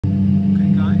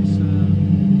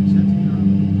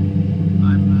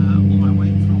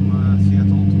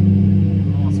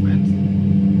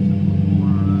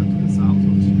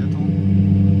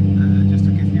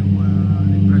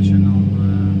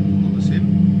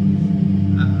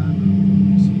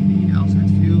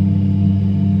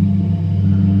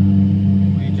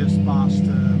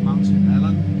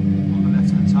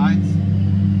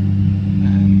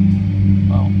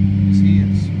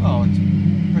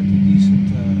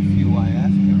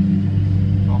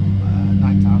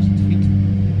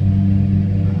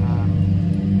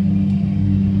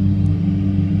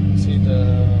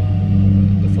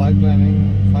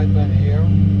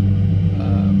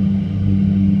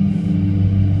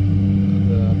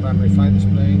primary flight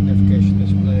display, navigation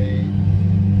display,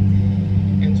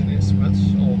 the engine instruments,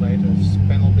 all latest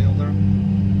panel builder,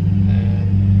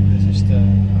 and this is the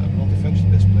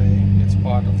multifunction display. It's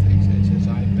part of the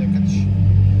XHSI package.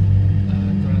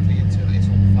 Currently it's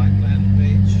on the flight plan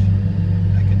page.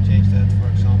 I can change that,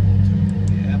 for example, to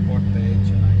the airport page,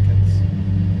 and I get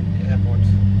the airport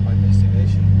by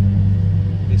destination.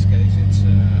 In this case it's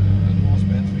North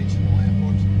Bend Regional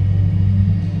Airport.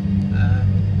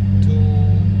 To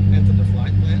enter the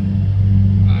flight plan,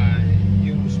 I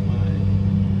use my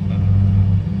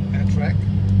AirTrack.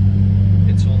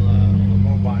 It's on a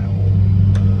mobile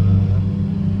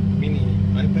mini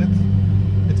iPad.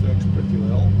 It works pretty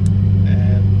well,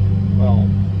 and well,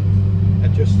 I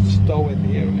just stow it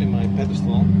here in my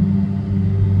pedestal.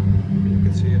 You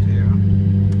can see it here.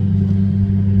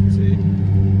 See,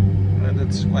 and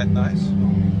it's quite nice.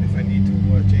 So if I need to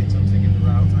change something in the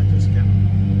route, I just can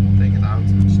take it out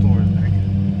and store it back.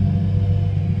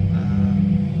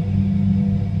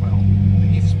 Well, the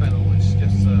EVS panel is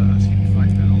just a CB5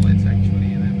 panel. It's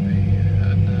actually an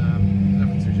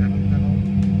 737 panel.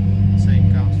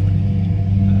 Same counts for the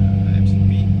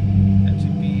MCP.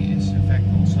 MCP is in fact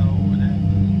also an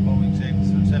Boeing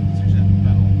 737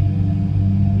 panel.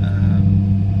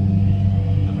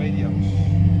 The radios,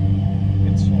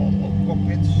 it's all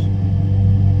cockpits.